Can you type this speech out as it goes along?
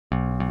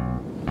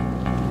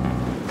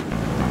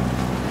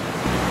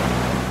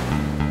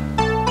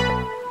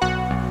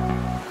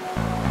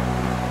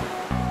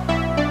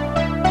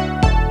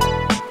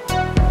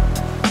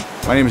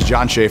My name is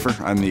John Schaefer.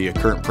 I'm the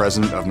current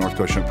president of North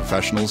Coast Young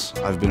Professionals.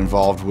 I've been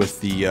involved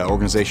with the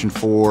organization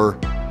for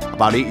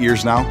about 8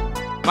 years now.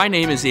 My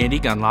name is Andy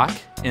Gunlock,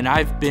 and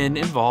I've been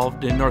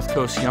involved in North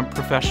Coast Young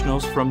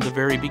Professionals from the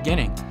very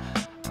beginning.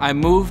 I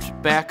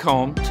moved back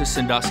home to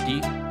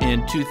Sandusky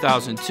in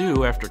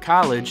 2002 after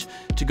college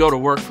to go to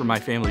work for my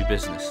family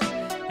business.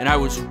 And I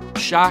was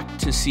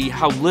shocked to see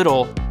how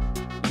little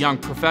young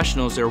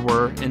professionals there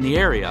were in the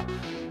area.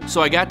 So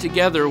I got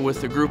together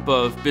with a group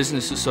of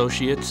business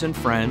associates and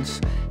friends,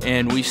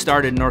 and we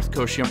started North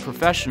Coast Young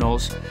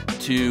Professionals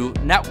to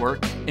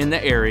network in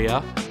the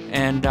area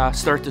and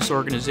start this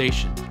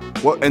organization.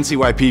 What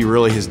NCYP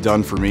really has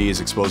done for me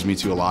is exposed me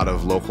to a lot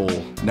of local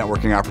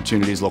networking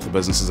opportunities, local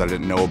businesses I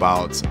didn't know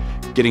about.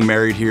 Getting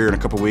married here in a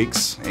couple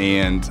weeks,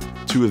 and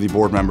 2 of the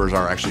board members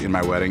are actually in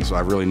my wedding, so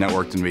I've really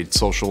networked and made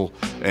social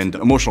and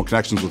emotional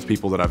connections with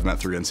people that I've met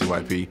through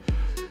NCYP.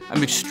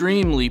 I'm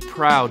extremely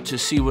proud to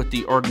see what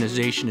the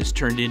organization has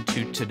turned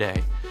into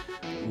today.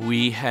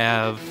 We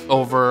have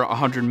over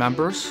 100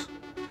 members.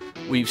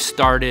 We've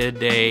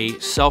started a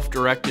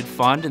self-directed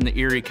fund in the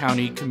Erie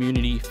County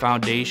Community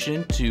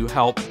Foundation to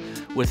help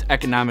with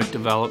economic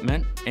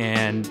development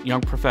and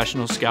young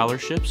professional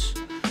scholarships.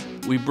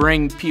 We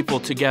bring people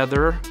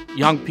together,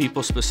 young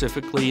people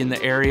specifically in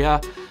the area,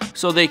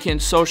 so they can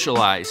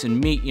socialize and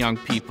meet young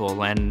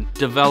people and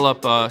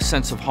develop a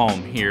sense of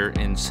home here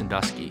in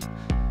Sandusky.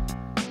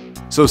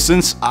 So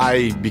since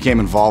I became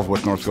involved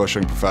with North Coast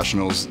Young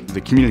Professionals,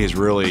 the community has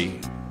really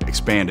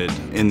expanded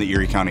in the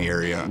Erie County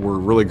area. We're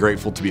really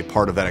grateful to be a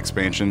part of that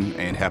expansion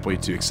and happy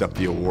to accept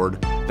the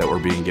award that we're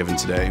being given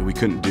today. We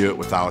couldn't do it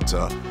without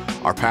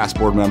our past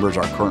board members,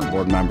 our current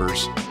board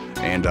members,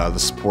 and the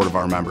support of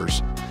our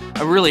members.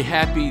 I'm really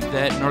happy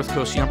that North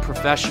Coast Young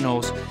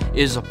Professionals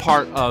is a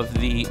part of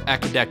the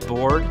ECEDC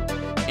board,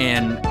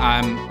 and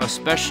I'm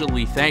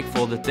especially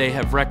thankful that they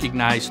have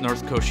recognized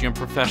North Coast Young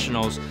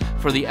Professionals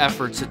for the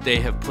efforts that they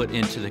have put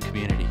into the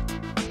community.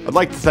 I'd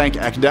like to thank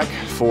ECEDC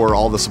for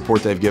all the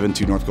support they've given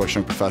to North Coast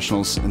Young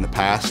Professionals in the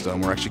past.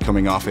 We're actually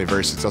coming off a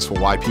very successful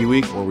YP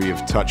week where we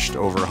have touched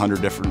over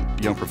 100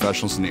 different young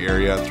professionals in the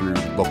area through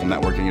local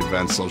networking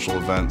events, social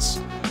events.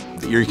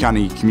 The Erie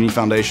County Community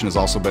Foundation has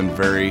also been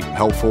very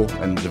helpful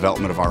in the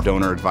development of our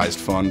donor-advised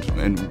fund,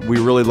 and we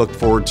really look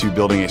forward to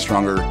building a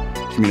stronger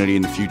community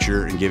in the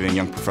future and giving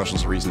young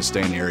professionals a reason to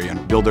stay in the area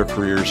and build their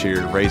careers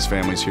here, raise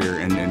families here,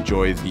 and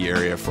enjoy the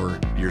area for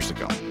years to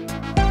come.